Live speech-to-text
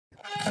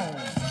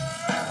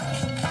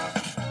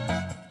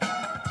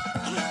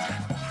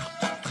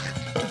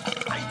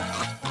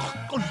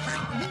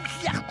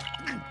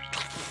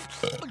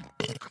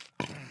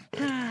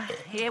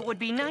It would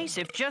be nice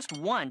if just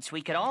once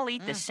we could all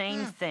eat the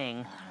same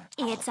thing.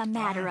 It's a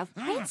matter of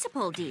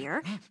principle,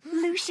 dear.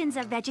 Lucian's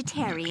a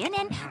vegetarian,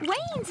 and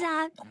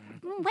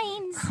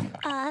Wayne's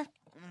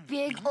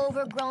big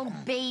overgrown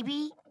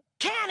baby.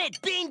 Can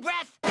it, Bean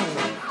Breath?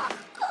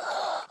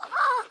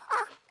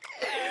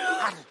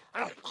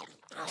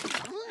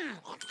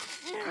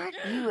 Aren't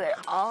you at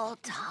all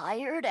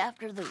tired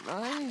after the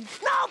run?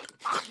 No!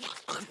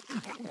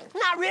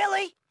 Not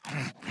really.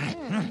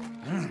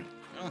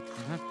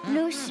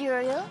 New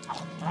cereal?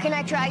 Can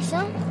I try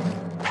some?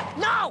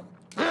 No!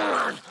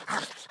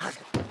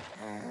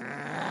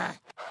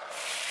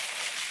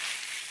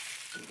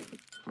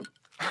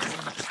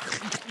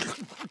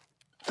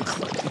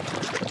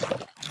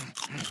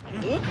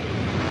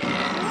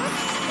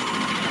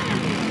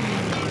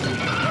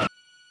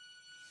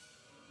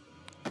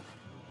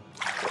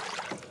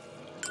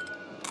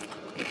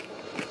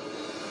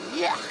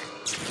 Yeah.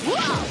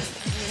 Whoa!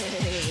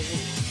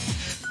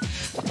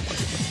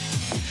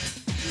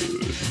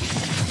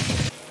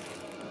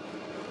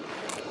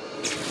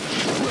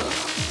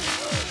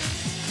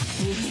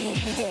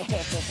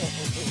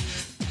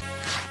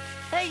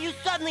 Hey, you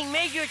suddenly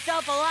made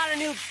yourself a lot of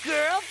new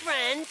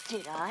girlfriends.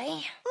 Did I?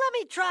 Let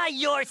me try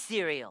your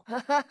cereal.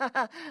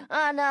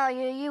 Oh, no,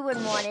 you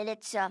wouldn't want it.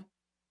 It's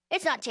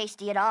not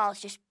tasty at all.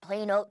 It's just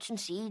plain oats and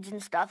seeds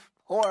and stuff.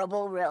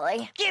 Horrible,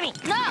 really. Gimme!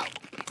 No!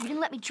 You didn't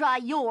let me try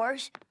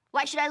yours.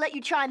 Why should I let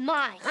you try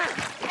mine?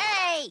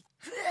 Hey!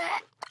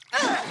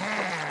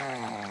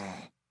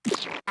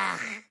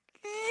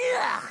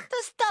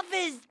 The stuff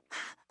is...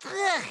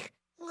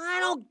 I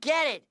don't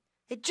get it.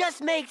 It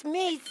just makes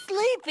me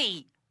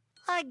sleepy.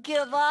 I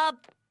give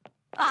up.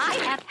 I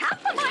have half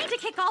a mind to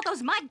kick all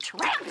those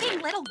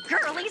mud-tramping little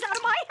girlies out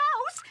of my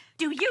house.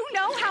 Do you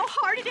know how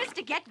hard it is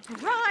to get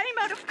grime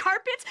out of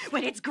carpets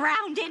when it's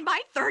ground in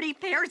by 30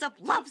 pairs of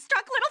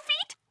love-struck little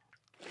feet?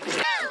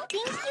 I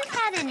think you've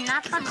had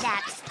enough of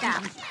that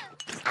stuff.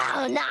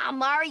 Oh, nah,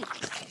 Mari.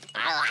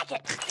 I like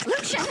it.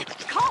 Lucian,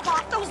 call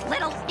off those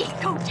little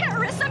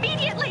eco-terrorists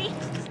immediately.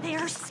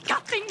 They're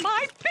scuffing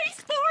my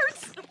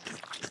baseboards.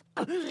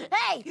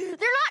 Hey, they're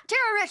not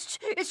terrorists.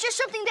 It's just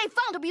something they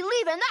found to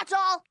believe in, that's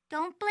all.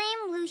 Don't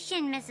blame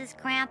Lucian, Mrs.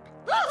 Cramp.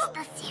 It's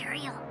the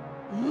cereal.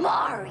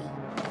 Mari.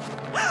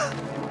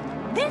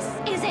 This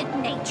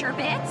isn't nature,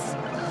 Bits.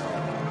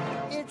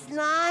 It's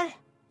not?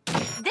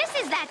 This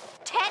is that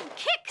Ted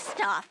Kick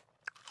stuff.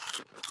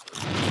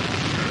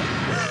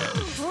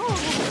 Oh,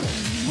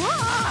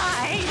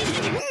 my!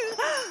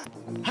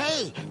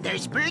 Hey,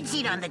 there's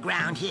birdseed on the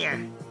ground here.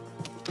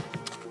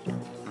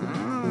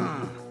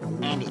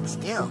 And it's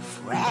still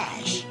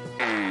fresh.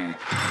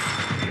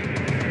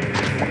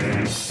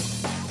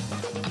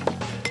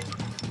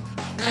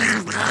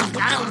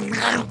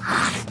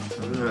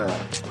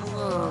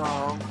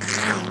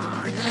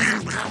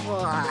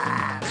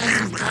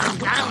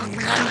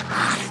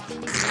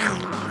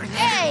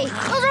 Hey,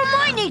 those are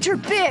my nature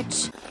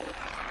bits.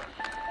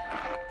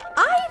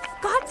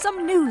 I've got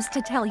some news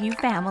to tell you,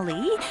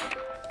 family.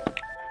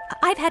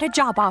 I've had a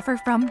job offer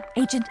from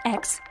Agent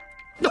X.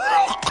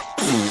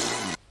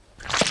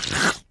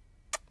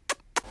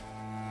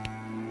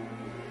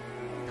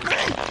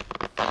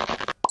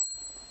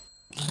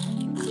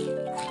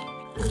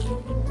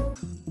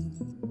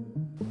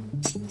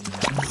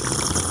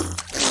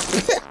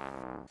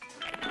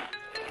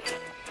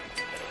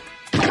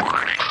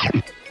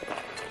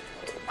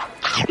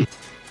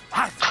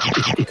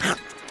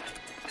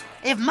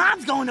 If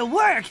Mom's going to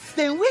work,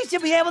 then we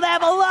should be able to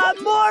have a lot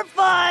more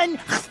fun.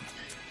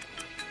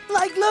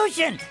 Like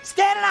Lucian,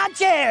 standing on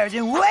chairs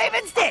and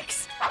waving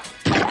sticks.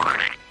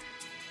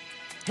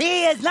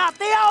 He is not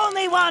the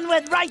only one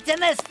with rights in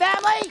this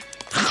family.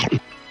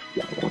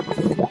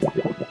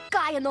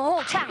 Guy in the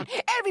whole town.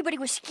 Everybody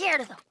was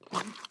scared of him.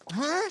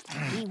 Huh?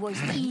 He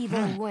was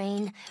evil,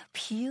 Wayne.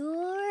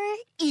 Pure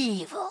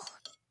evil.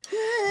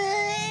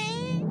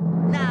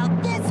 Now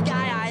this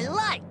guy I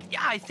like.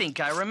 I think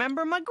I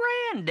remember my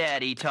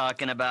granddaddy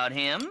talking about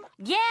him.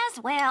 Yes,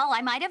 well,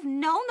 I might have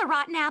known the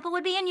rotten apple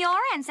would be in your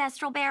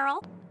ancestral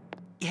barrel.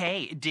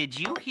 Hey, did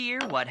you hear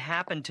what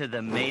happened to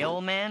the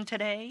mailman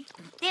today?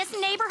 This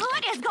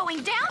neighborhood is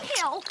going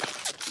downhill.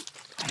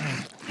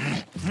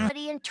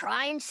 And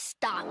try and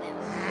stop him.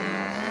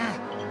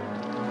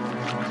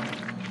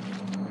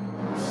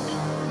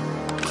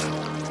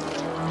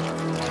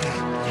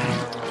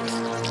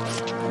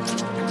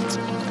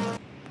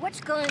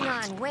 What's going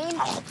on, Wayne?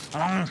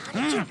 How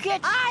did you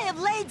get... I have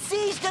laid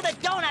siege to the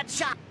donut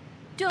shop.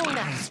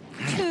 Donuts.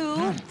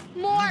 2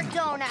 more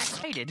donuts.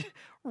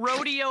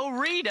 Rodeo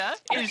Rita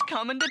is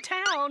coming to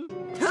town.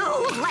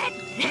 Who let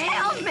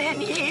him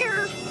in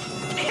here?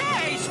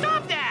 Hey,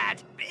 stop that!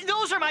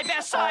 Those are my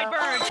best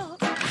sideburns.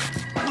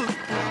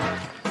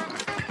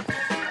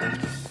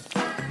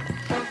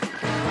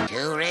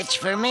 Too rich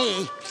for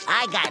me.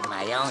 I got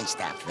my own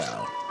stuff,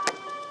 though.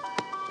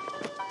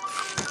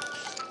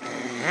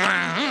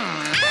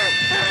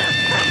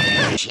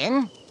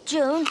 Lucian.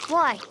 June,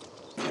 why?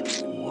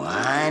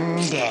 One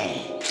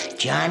day,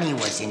 Johnny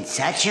was in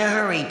such a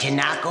hurry to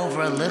knock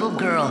over a little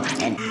girl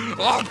and...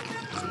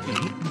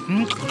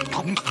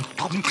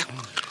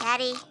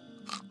 Daddy,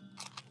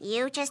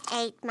 you just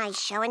ate my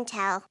show and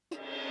tell.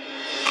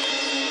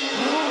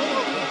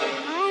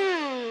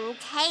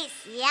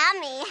 Tastes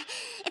yummy.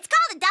 It's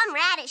called a dumb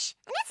radish,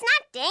 and it's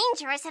not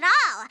dangerous at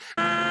all.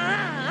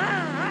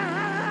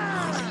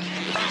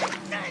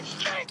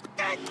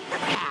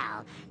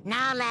 Well,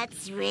 now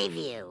let's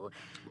review.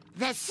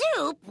 The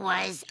soup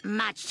was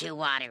much too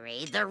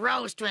watery, the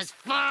roast was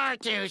far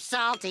too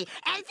salty,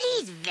 and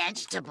these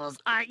vegetables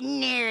aren't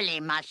nearly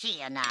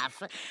mushy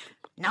enough.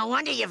 No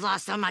wonder you've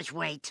lost so much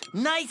weight.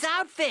 Nice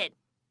outfit,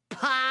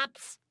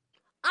 Pops.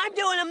 I'm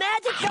doing a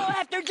magic show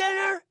after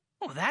dinner.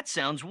 Oh, that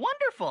sounds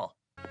wonderful.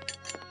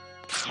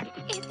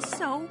 It's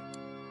so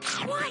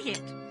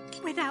quiet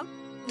without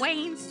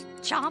Wayne's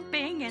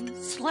chomping and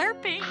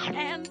slurping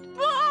and...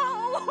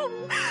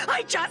 Whoa!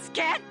 I just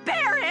can't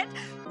bear it!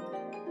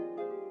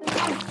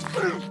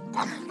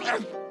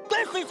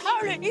 This is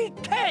how to eat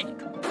cake.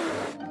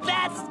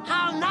 That's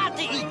how not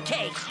to eat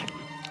cake.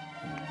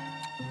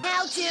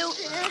 How to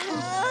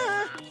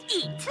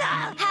eat.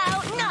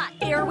 How not.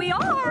 Here we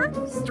are,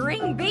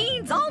 string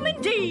beans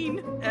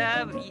almondine.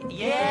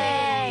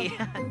 Yay!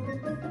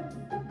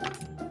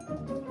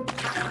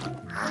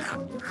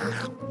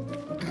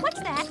 What's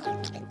that?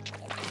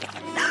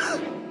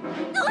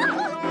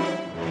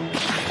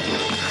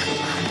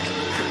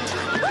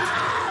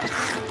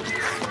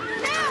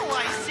 Now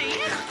I see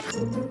it.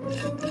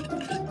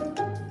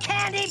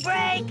 Candy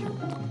break.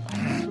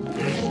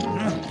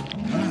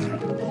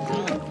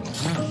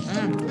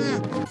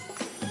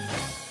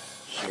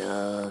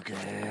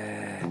 Sugar.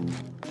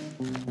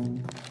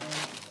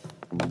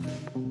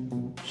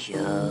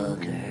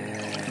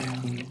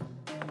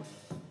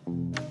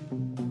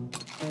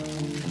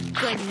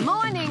 Good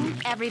morning,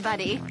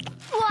 everybody.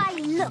 Why,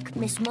 look,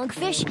 Miss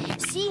Monkfish.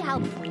 See how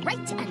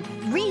bright and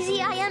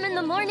breezy I am in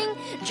the morning?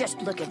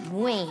 Just look at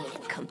Wayne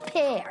and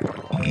compare.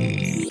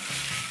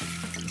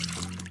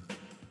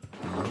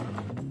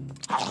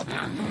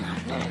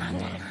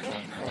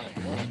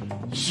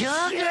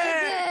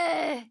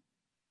 Sugar.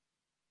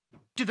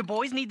 Do the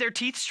boys need their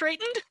teeth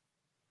straightened?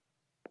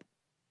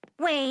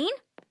 Wayne,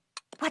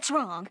 what's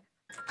wrong?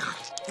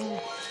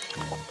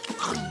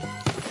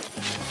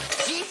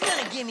 She's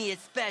gonna give me a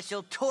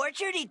special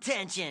torture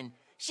detention.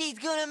 She's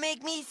gonna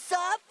make me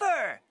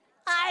suffer.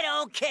 I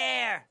don't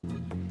care.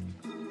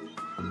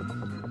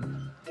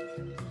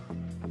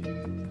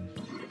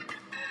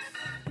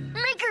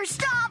 Make her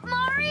stop,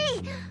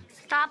 Mari!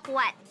 Stop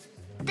what?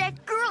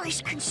 That girl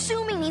is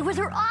consuming me with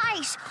her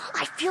eyes.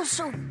 I feel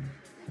so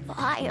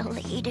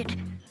violated.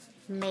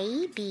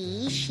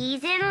 Maybe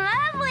she's in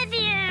love with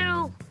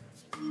you.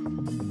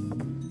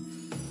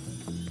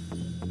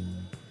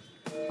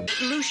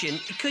 Lucian,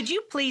 could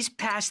you please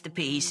pass the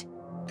peas?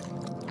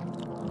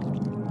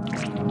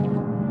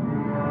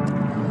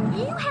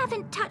 You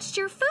haven't touched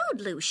your food,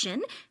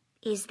 Lucian.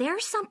 Is there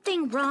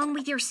something wrong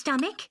with your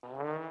stomach?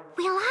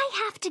 Will I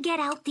have to get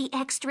out the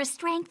extra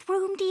strength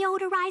room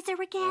deodorizer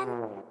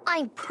again?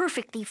 I'm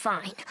perfectly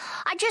fine.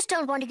 I just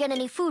don't want to get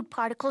any food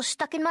particles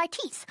stuck in my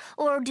teeth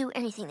or do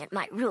anything that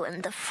might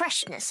ruin the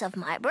freshness of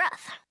my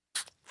breath.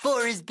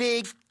 For his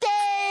big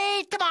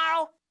day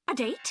tomorrow. A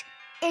date?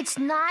 It's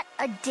not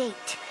a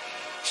date.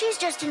 She's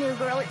just a new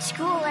girl at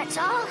school, that's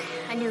all.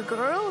 A new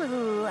girl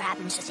who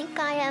happens to think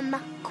I am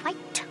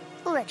quite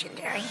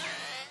legendary.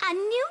 A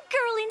new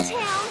girl in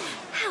town?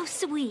 How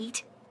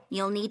sweet.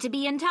 You'll need to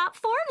be in top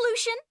form,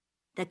 Lucian.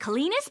 The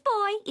cleanest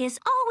boy is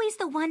always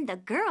the one the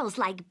girls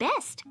like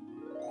best.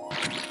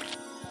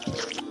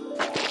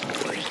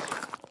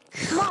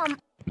 Mom.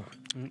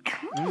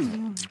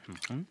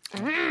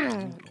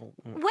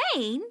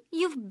 Wayne,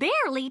 you've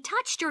barely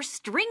touched your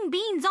string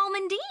beans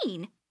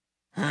almondine.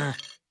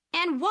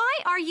 And why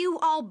are you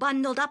all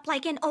bundled up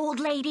like an old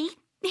lady?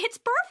 It's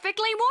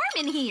perfectly warm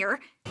in here.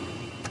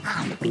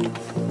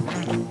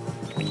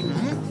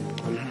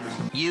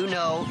 You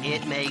know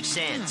it makes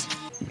sense.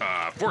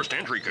 Forced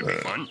entry could be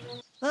fun.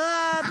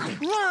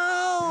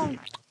 No.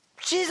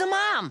 She's a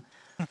mom.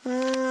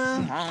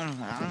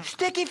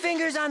 Sticky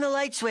fingers on the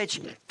light switch.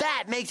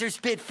 That makes her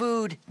spit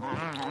food.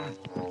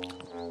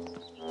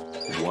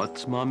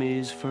 What's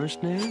Mommy's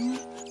first name?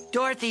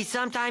 Dorothy,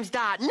 sometimes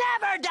Dot.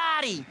 Never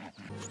Dottie.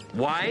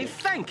 Why,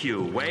 thank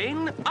you,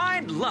 Wayne.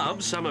 I'd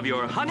love some of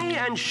your honey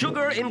and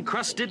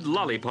sugar-encrusted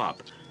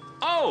lollipop.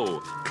 Oh,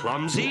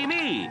 clumsy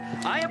me.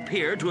 I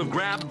appear to have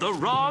grabbed the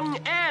wrong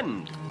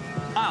end.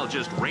 I'll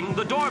just ring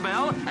the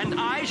doorbell, and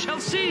I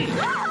shall see.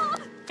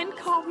 And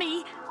call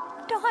me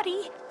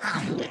Dottie.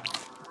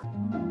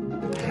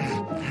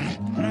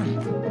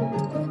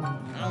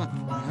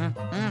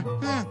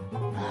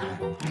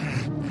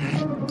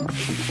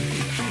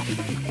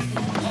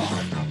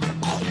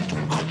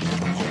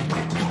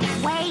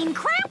 Wayne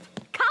Cramp,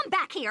 come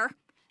back here.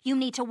 You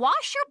need to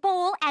wash your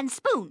bowl and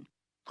spoon.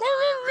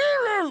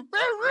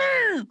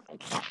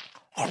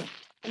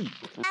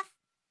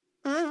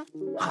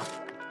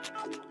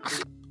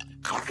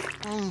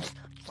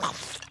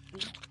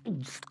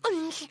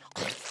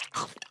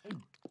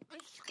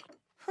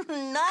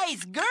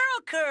 Nice girl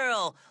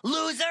curl,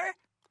 loser.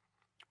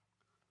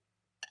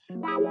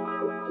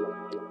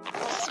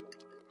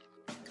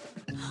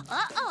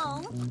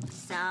 Uh-oh.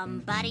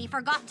 Somebody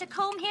forgot to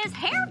comb his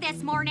hair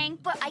this morning.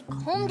 But I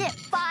combed it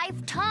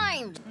 5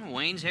 times.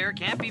 Wayne's hair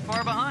can't be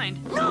far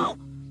behind. No!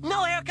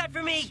 No haircut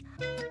for me!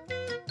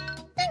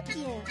 Thank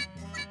you.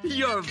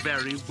 You're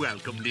very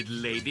welcome, little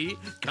lady.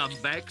 Come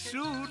back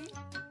soon.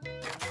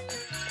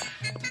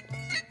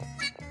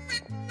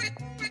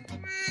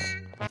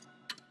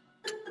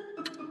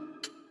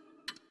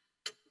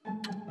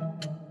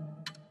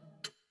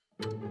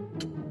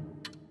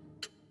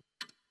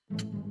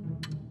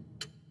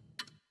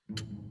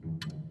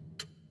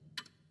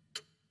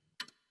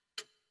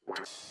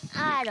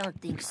 I don't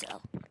think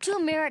so. Too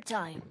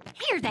maritime.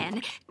 Here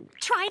then,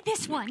 try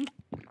this one.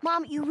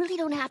 Mom, you really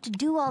don't have to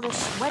do all this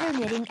sweater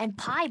knitting and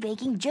pie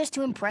baking just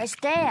to impress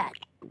Dad.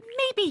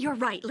 Maybe you're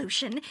right,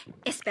 Lucian.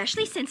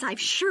 Especially since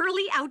I've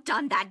surely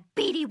outdone that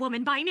Beatty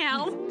woman by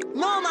now.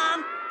 No,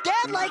 Mom.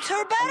 Dad likes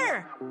her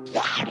better.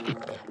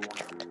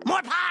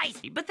 More pies!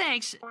 But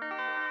thanks.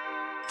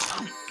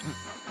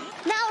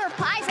 Now her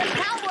pies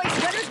have cowboy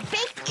sweaters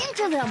baked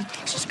into them.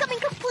 She's coming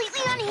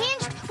completely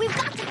unhinged. We've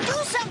got to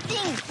do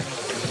something.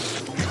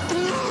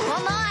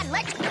 Come on,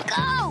 let's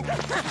go.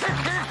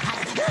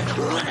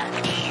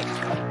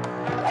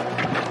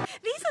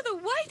 These are the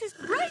whitest,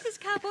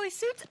 brightest cowboy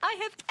suits I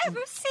have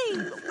ever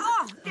seen.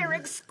 Oh, they're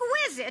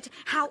exquisite.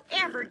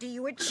 However do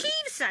you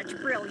achieve such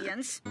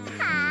brilliance?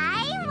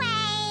 Hi,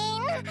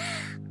 Wayne.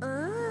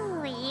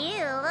 Ooh,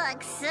 you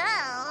look so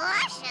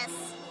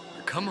luscious.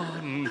 Come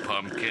on,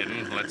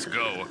 Pumpkin. Let's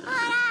go. But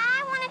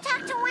I want to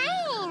talk to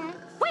Wayne.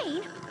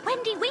 Wayne,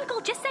 Wendy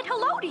Winkle just said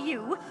hello to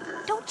you.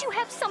 Don't you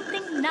have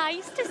something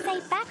nice to say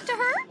back to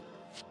her?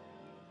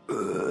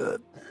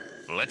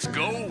 Let's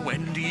go,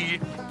 Wendy.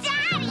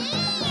 Daddy!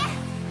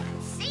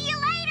 See you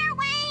later,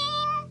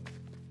 Wayne.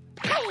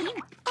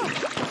 Wayne?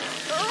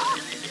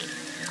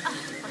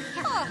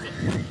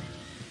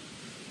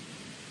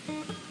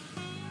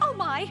 Oh,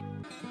 my.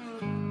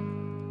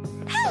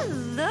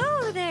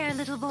 Hello there,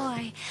 little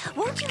boy.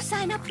 Won't you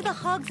sign up for the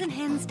Hogs and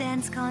Hens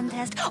dance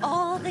contest?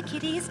 All the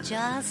kitties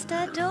just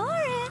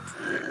adore it.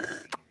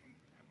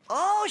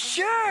 Oh,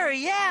 sure,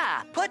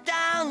 yeah. Put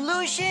down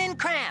Lucian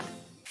Cramp.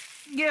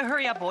 Yeah,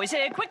 hurry up, boys.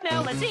 Quick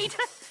now, let's eat.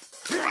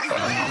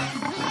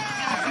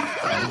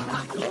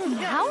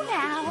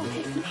 Now,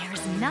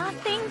 there's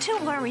nothing to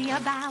worry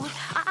about.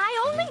 I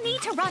only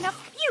need to run a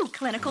few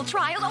clinical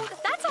trials. Oh,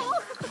 that's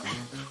all.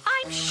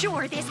 I'm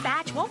sure this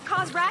batch won't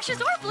cause rashes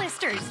or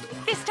blisters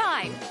this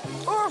time.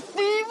 Or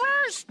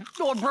fevers.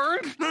 Or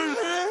burns.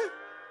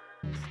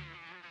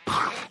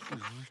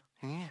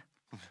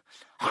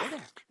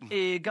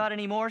 Got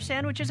any more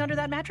sandwiches under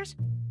that mattress?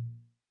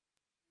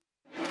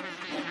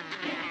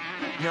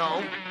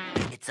 No,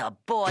 it's a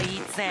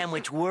boy-eat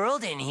sandwich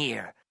world in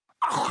here.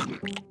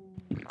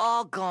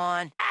 All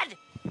gone.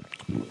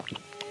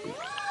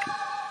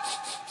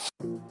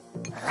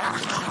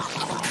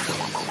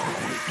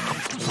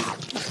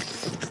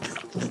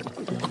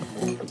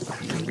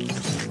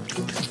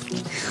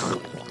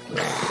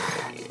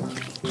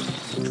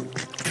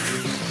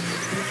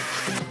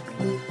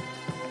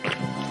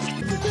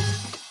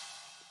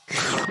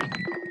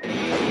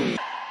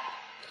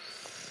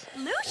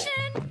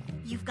 Lucian,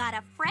 you've got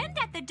a friend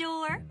at the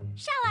door.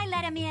 Shall I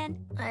let him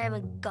in? I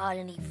haven't got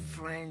any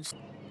friends.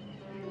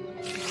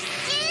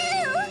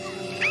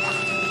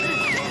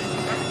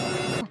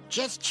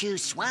 Just chew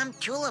swamp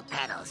tulip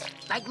petals,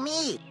 like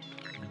me.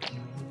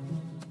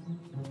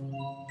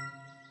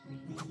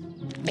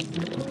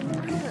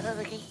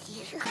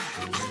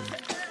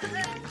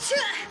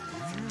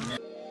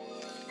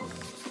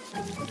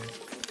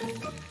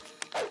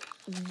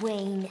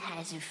 Wayne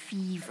has a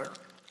fever.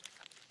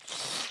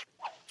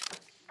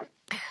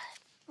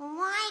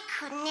 Why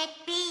couldn't it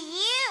be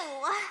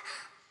you?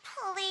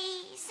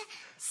 Please,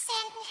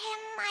 send him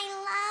my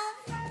love.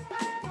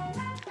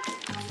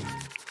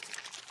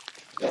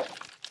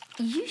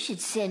 You should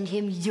send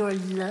him your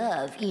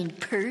love in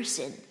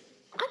person.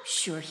 I'm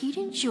sure he'd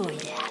enjoy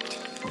that.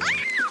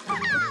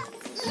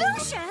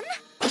 Lucian?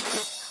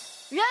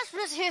 Yes,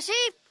 Miss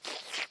Hissy?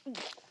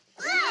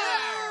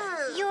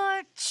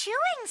 You're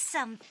chewing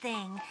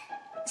something.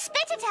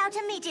 Spit it out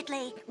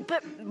immediately.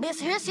 But,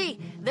 Miss Hissy,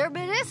 they're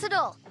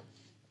medicinal.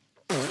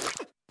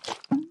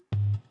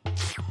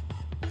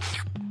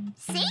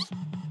 See?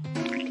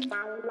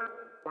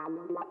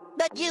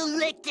 But you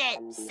licked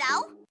it.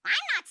 So?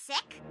 I'm not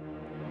sick.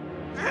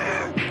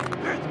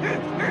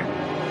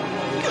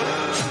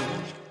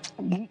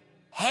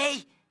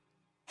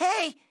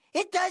 Hey,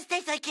 it does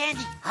taste like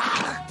candy.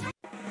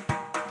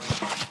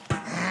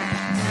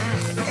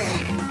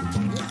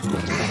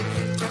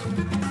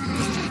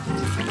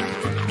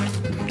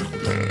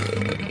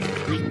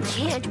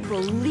 Can't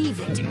believe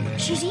it.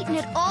 She's eaten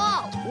it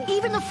all,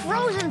 even the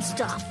frozen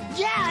stuff.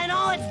 Yeah, and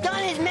all it's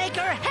done is make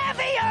her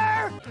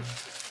heavier.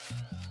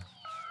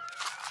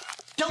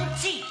 Don't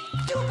cheat.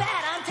 Do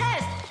bad on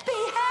test.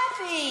 Be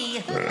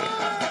happy.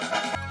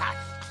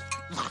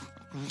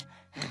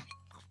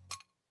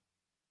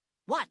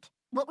 What?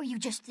 What were you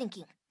just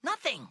thinking?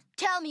 Nothing.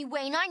 Tell me,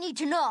 Wayne, I need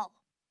to know.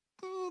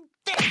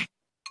 There.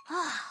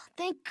 Ah,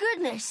 thank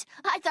goodness.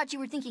 I thought you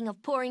were thinking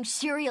of pouring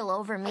cereal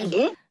over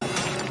me.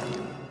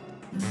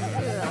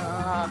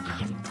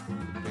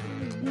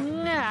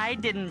 Nah, I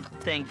didn't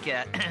think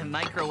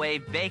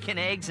microwave bacon,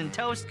 eggs, and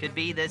toast could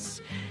be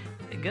this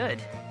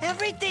good.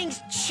 Everything's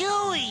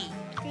chewy.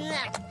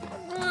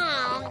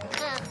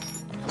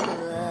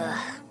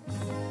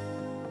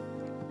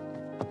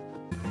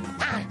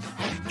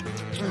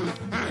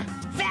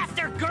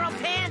 Faster, girl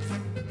pants!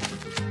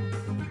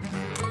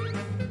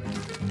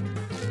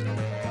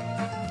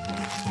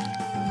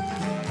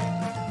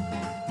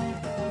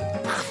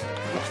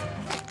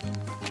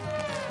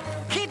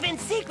 Keeping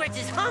secrets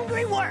is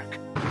hungry work.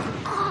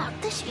 Oh,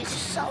 this is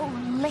so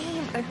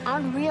lame and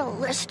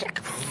unrealistic.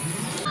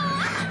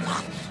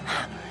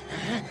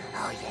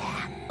 Oh,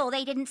 yeah. Oh,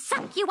 they didn't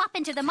suck you up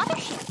into the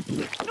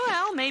mothership.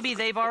 Well, maybe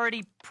they've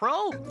already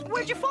probed.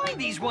 Where'd you find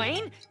these,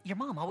 Wayne? Your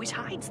mom always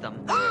hides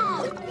them.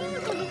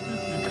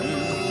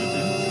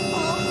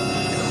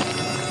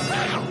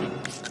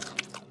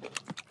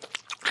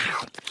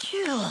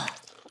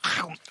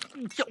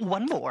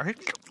 One more.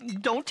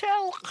 Don't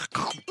tell.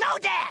 No,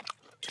 Dad!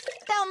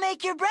 They'll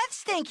make your breath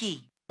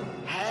stinky.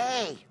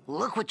 Hey,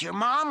 look what your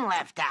mom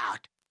left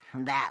out.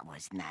 That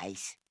was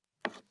nice.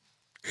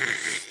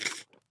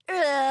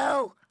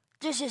 Ew.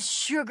 This is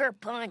sugar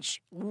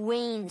punch,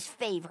 Wayne's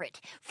favorite.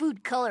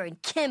 Food color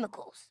and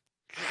chemicals.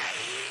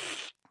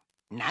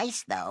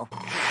 Nice, though.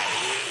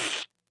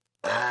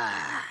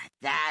 Ah,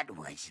 that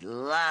was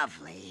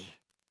lovely.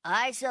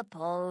 I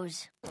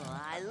suppose.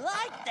 I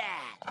like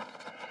that.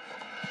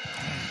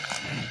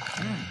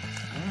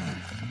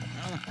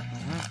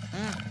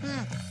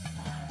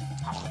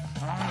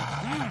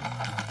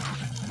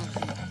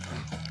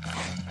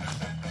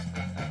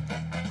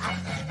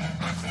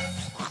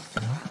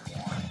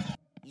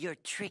 Your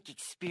trick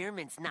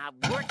experiment's not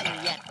working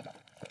yet,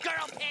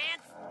 girl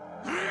pants!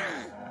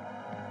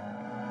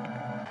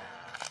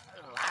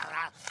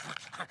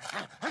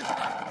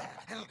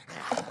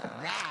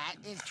 That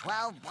is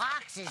 12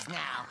 boxes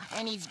now,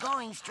 and he's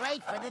going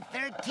straight for the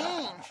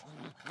 13th.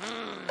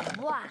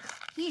 Wow,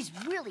 he's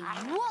really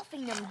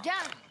wolfing them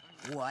down.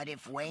 What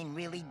if Wayne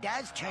really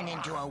does turn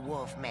into a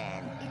wolf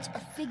man? It's a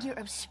figure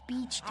of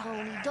speech,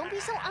 Tony. Don't be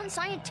so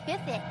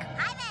unscientific.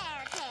 Hi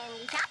there,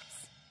 Candy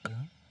Cups.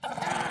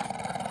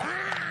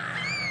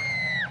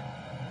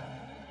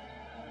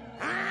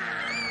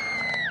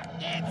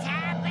 It's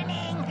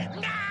happening!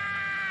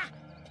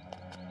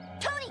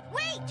 Tony,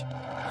 wait!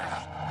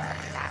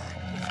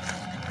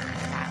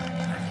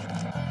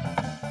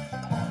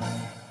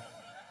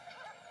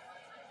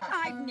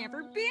 I've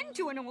never been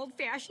to an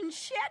old-fashioned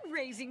shed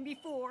raising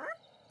before.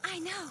 I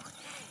know.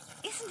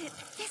 Isn't it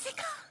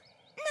physical?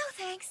 No,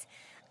 thanks.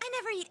 I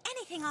never eat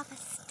anything off a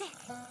stick.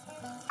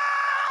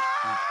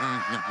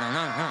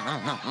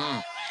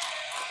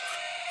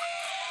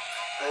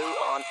 Who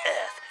on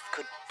earth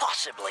could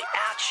possibly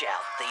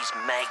outshout these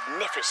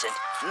magnificent,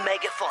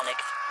 megaphonic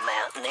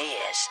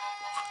mountaineers?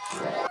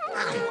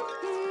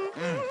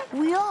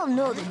 We all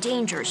know the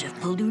dangers of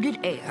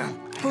polluted air,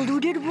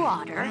 polluted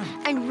water,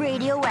 and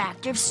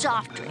radioactive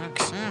soft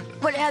drinks.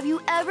 But have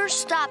you ever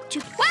stopped to...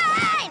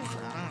 Wayne!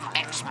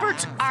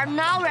 Experts are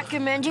now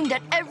recommending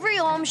that every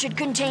home should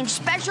contain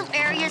special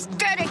areas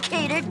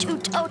dedicated to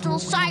total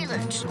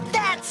silence.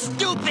 That's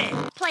stupid!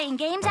 Playing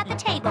games at the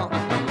table.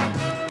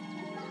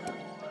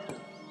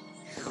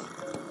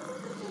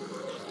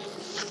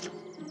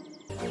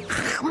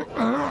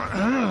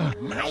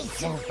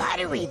 Nice and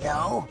buttery,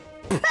 though.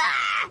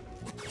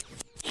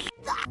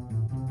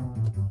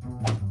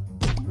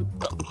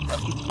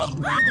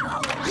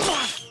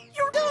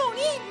 You don't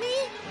eat me!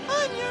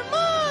 I'm your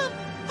mom!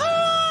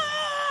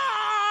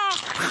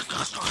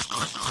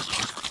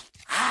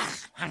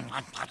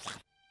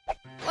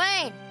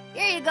 Wayne,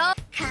 here you go.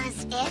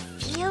 'Cause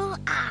if you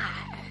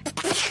are...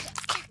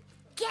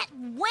 Get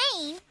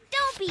Wayne!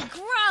 Don't be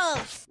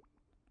gross!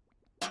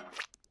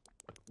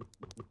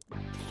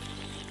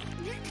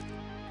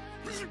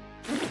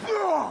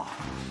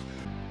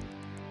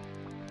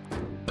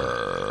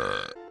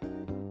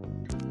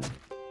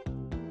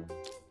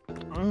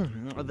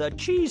 The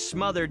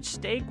cheese-smothered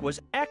steak was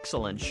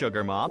excellent,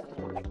 Sugar Mop.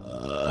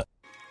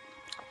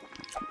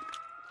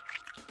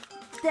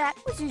 That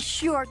was a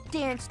short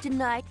dance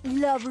tonight,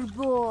 lover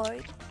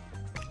boy.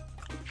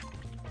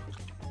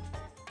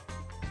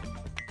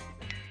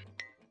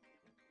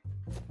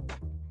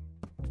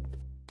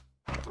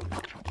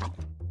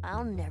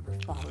 I'll never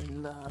fall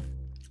in love.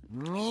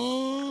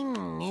 Me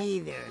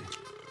neither.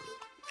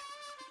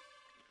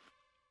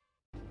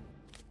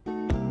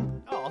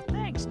 Oh,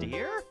 thanks,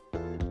 dear.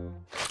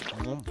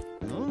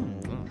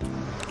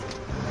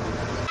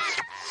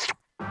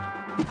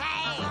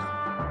 Hey!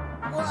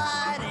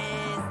 What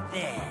is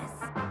this?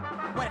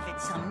 What if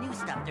it's some new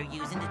stuff they're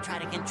using to try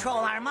to control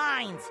our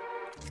minds?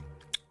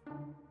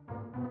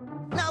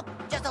 Nope,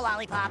 just a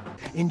lollipop.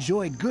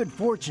 Enjoyed good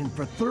fortune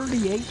for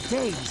 38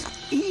 days.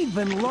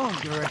 even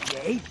longer if you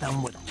ate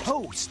them with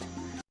toast.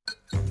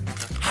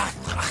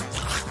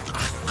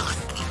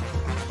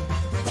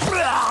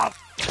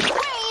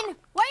 Wayne,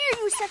 why are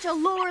you such a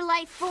lower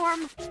life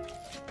form?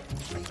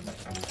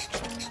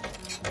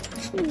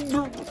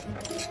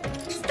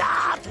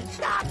 Stop!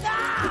 Stop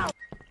now!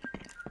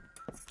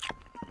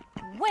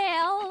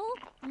 Well,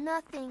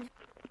 Nothing.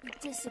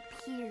 It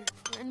disappeared.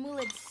 When will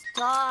it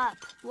stop?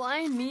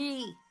 Why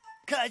me?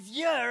 'Cause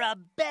you're a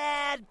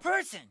bad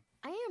person.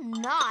 I am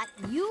not.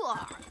 You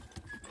are.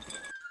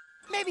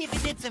 Maybe if you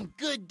did some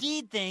good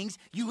deed things,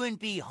 you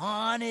wouldn't be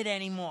haunted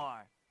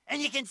anymore.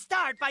 And you can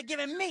start by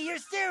giving me your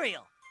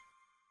cereal.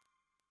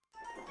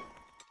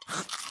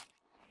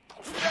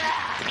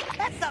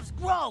 That stuff's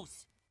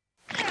gross.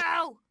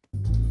 ow!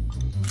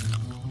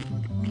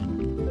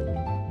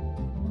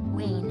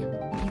 Wayne,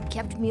 you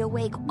kept me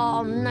awake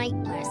all night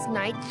last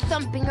night,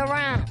 thumping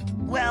around.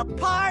 Well,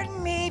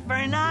 pardon me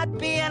for not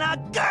being a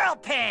girl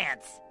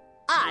pants.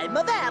 I'm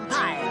a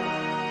vampire.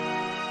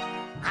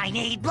 I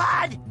need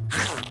blood.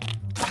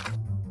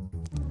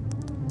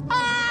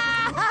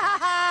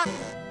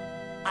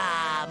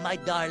 Ah, my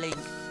darling,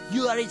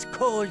 you are as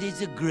cold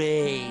as a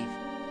grave.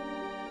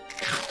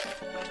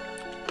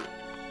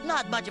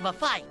 Not much of a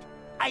fight.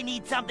 I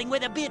need something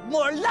with a bit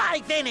more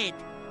life in it.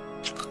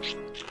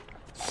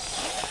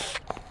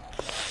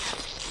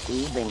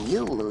 Even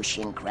you,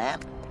 Lucian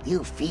Cramp,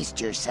 you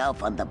feast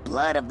yourself on the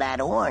blood of that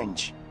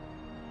orange.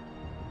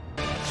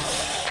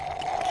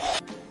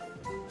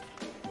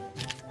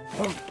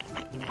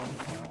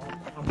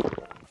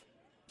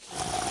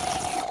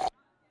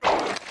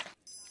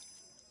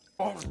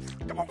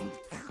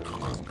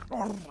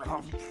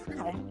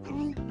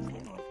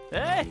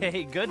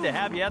 Hey, good to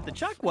have you at the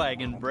chuck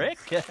wagon, Brick.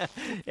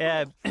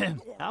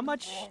 How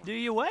much do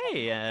you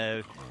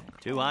weigh?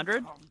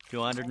 200?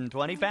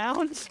 220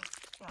 pounds?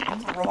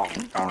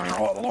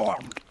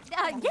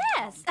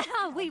 Yes,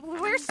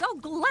 we're so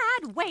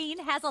glad Wayne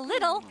has a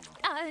little,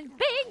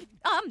 big,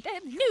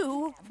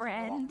 new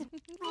friend.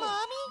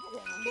 Mommy,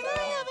 can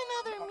I have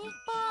another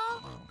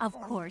meatball? Of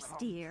course,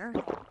 dear.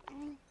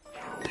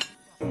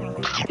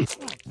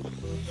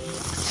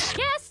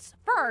 Guests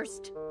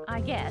first,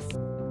 I guess.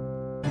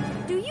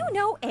 Do you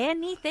know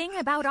anything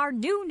about our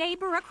new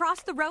neighbor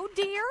across the road,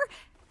 dear?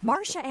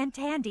 Marcia and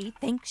Tandy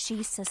think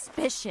she's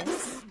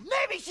suspicious.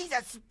 Maybe she's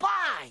a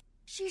spy.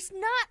 She's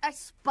not a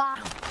spy.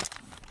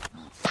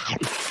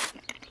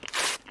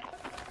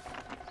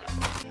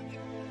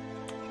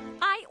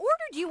 I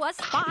ordered you a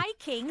Spy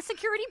King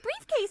security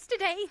briefcase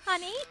today,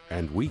 honey.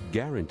 And we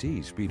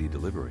guarantee speedy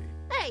delivery.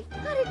 Hey,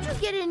 how did you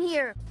get in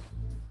here?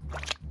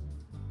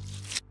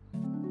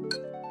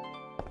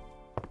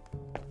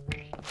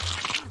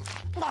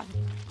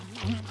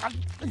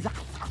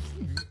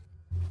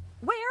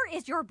 Where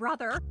is your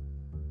brother?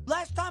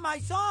 Last time I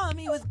saw him,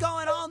 he was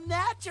going all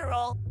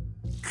natural.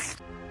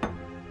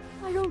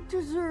 I don't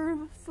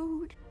deserve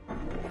food.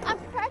 I'm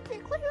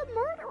practically a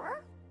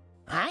murderer.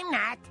 I'm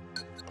not.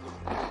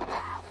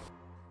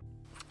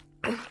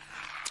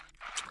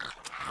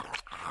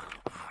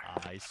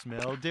 I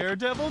smell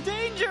daredevil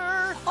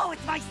danger! Oh,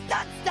 it's my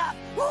stunt stuff!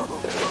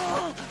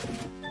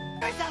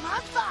 Guess I'm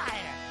on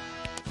fire!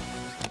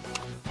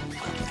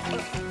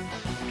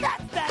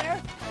 That's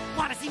better!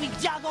 Want to see me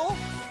juggle?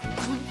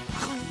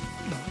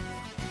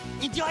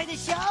 Enjoy the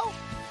show?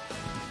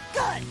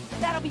 Good!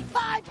 That'll be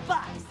 $5!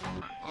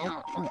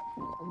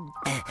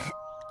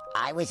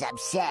 I was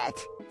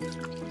upset.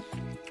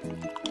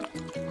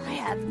 I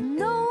have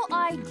no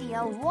idea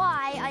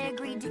why I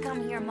agreed to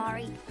come here,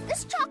 Mari.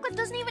 This chocolate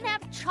doesn't even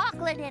have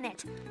chocolate in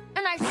it.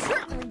 And I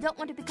certainly don't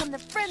want to become the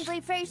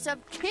friendly face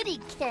of Kitty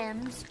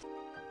Kims.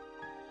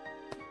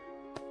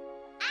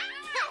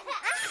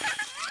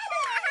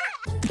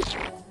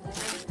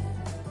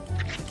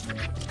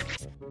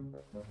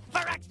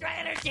 For extra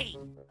energy!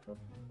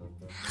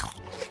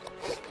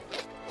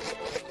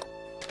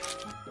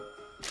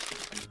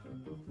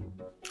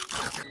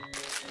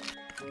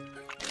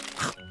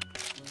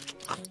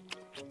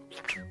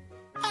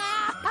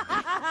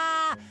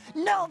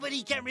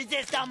 Nobody can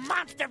resist a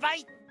monster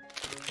bite!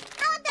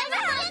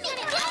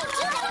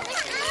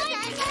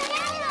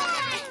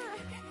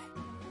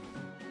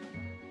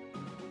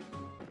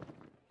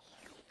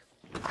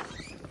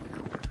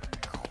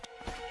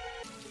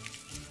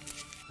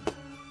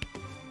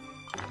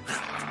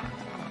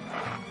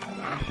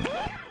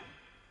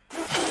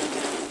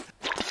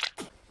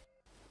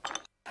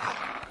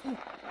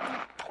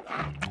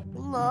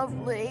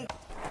 Lovely.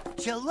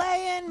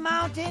 Chilean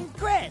Mountain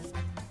Crisp!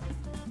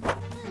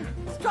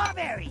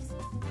 Strawberries!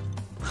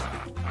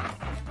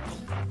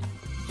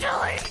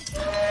 Chili!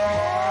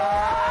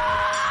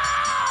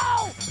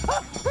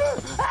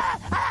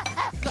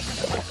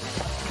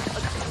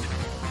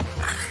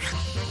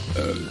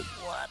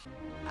 What?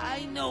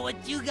 I know what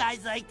you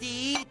guys like to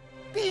eat.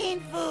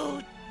 Bean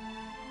food!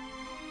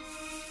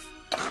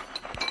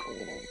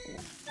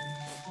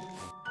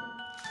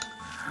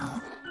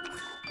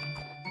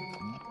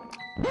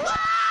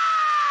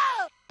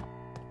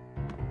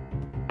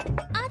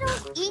 I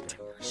don't eat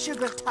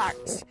sugar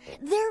tarts.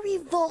 They're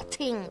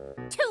revolting.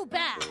 Too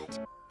bad.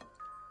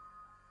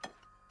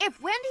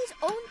 If Wendy's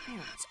own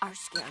parents are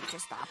scared to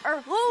stop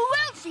her, who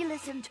will she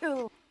listen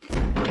to?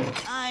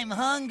 I'm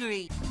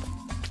hungry.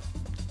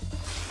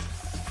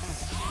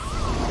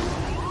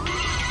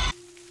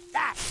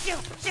 Ah, shoot,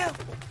 shoot!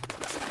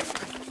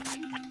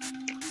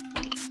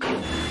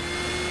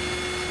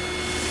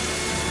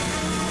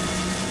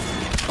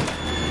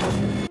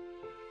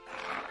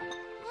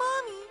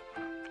 Mommy,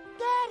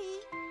 Daddy,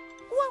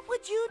 what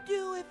would you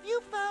do if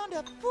you found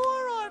a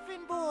poor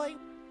orphan boy?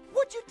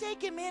 Would you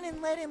take him in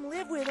and let him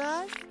live with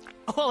us?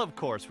 Well, of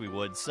course we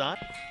would, son.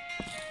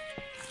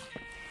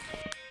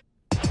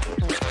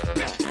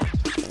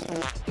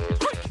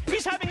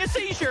 He's having a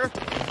seizure!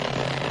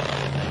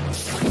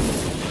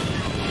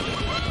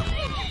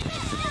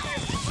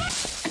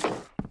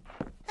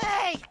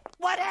 Hey,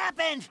 what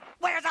happened?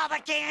 Where's all the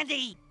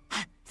candy?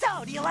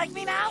 So, do you like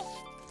me now?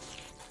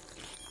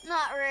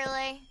 Not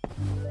really.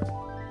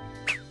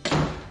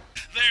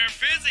 They're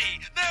fizzy,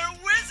 they're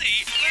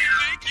whizzy, they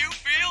make you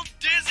feel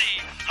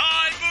dizzy.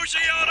 High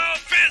Musciano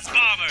Fizz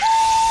Bombers!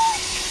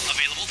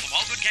 Available from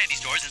all good candy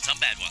stores and some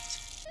bad ones.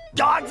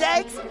 Dog's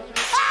eggs?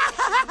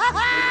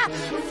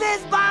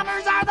 Fizz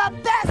Bombers are the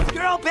best,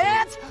 girl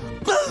pants!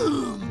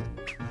 Boom!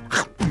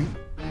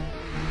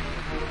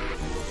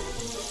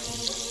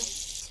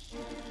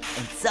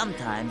 And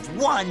sometimes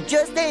one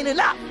just ain't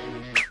enough.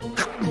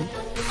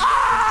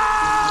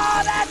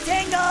 Oh, that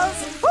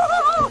tingles!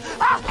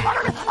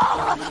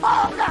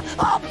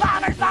 Oh,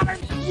 bombers, bombers!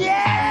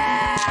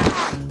 Yeah!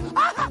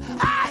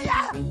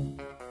 Yeah!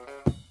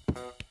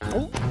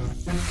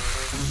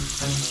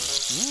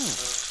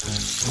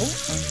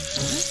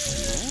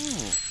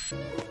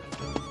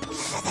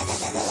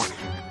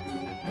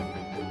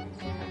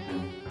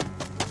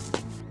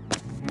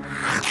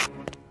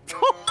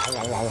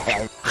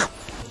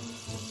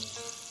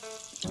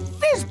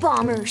 Fizz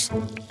bombers!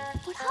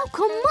 But how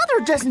come Mother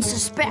doesn't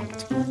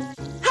suspect?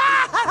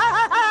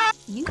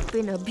 You've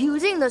been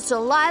abusing the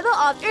saliva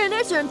of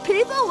innocent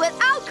people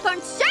without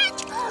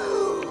consent?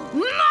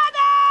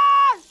 Mother!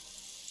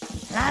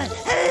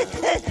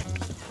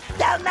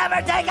 They'll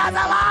never take us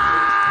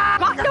alive!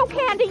 Got no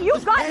candy,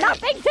 you've got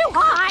nothing to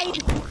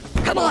hide!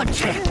 Come on,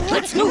 Champ.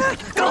 Let's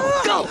move. Go,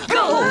 go,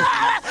 go!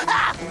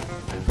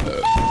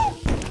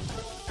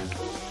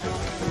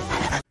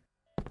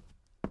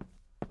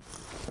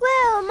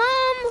 Well,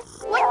 Mom,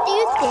 what do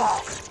you think?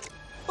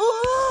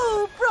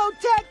 Ooh,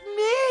 protect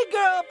me,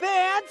 girl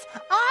pants!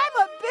 I'm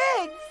a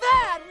big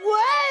fat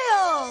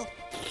whale!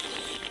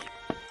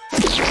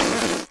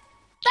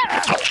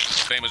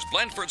 Famous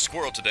Blandford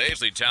Squirrel today as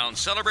the town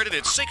celebrated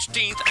its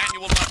 16th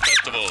annual Nut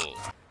Festival.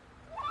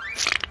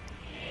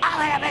 I'll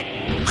have it!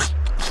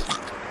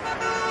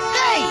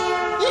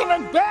 Hey!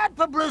 Even bad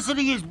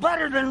publicity is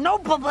better than no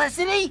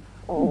publicity!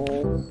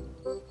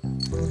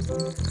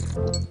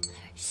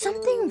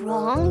 Something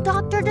wrong,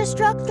 Dr.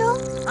 Destructo?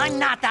 I'm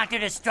not Dr.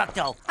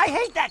 Destructo. I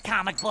hate that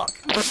comic book.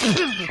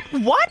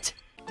 What?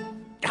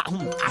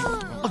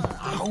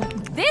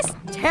 This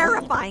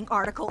terrifying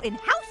article in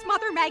House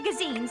Mother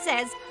magazine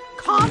says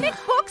comic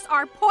books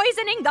are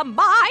poisoning the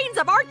minds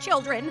of our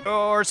children.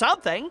 Or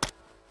something.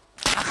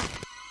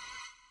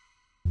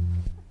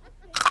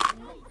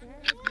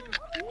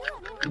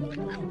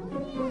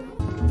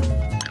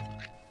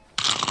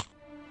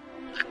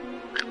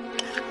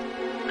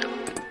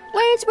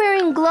 Wayne's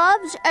wearing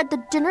gloves at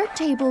the dinner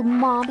table,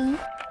 Mommy.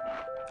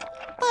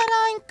 But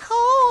I'm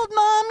cold,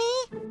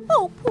 Mommy.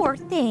 Oh, poor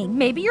thing.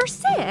 Maybe you're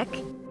sick.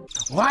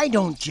 Why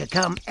don't you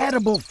come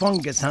edible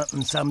fungus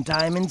hunting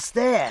sometime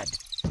instead?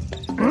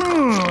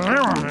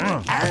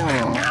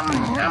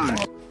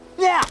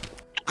 Yeah.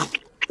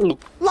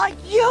 Like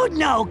you'd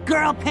know,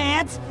 girl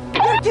pants.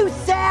 You're too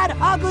sad,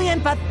 ugly,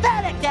 and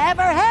pathetic to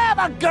ever have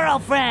a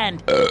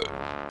girlfriend.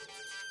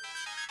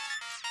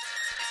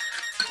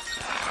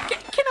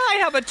 Can I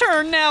have a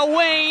turn now,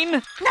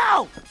 Wayne?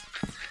 No!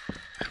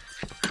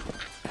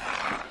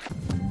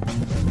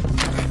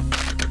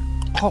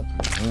 Oh.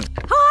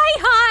 Hi,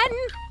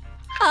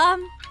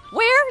 hon.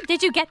 Where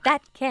did you get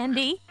that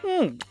candy?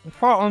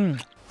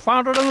 Found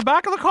it in the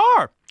back of the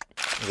car.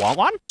 Want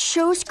one?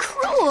 Show's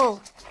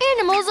cruel.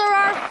 Animals are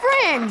our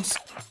friends.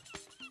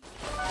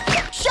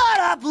 Shut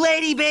up,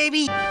 lady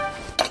baby.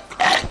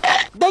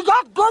 They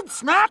got good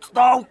snacks,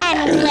 though.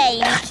 And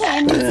Wayne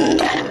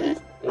candy.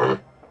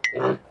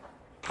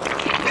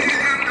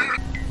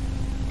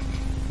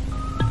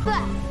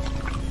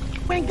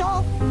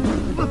 Winkle.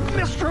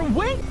 Mr.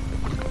 Wink?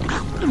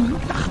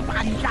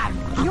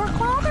 Your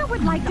father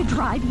would like to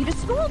drive you to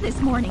school this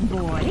morning,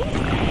 boy.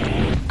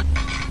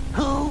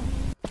 Who?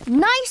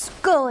 Nice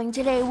going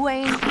today,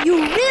 Wayne.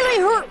 You really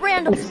hurt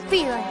Randall's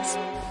feelings.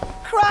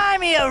 Cry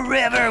me a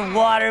river,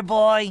 water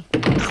boy.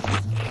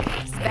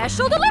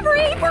 Special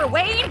delivery for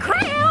Wayne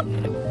Cramp.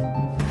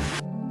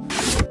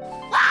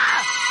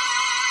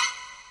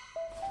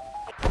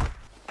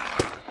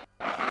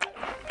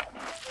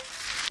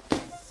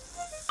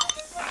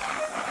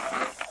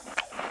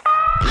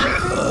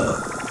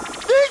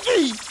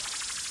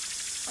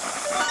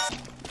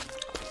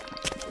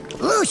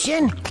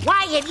 mission.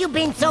 Why have you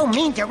been so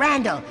mean to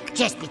Randall?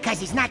 Just because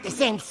he's not the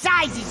same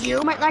size as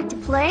you? Might like to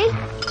play?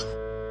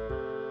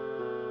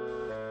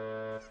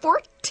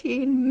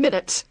 14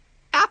 minutes.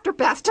 After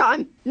bath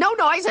time. No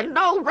noise and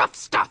no rough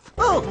stuff.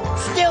 Oh,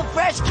 still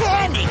fresh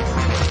candy.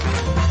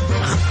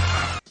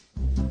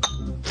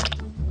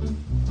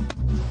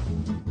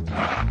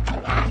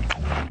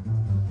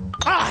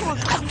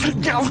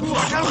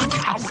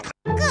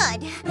 Good.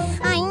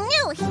 I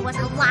knew he was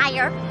a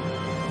liar.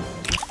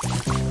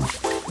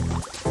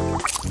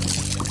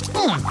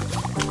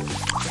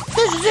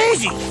 This is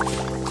easy.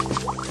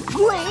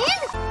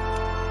 Wayne?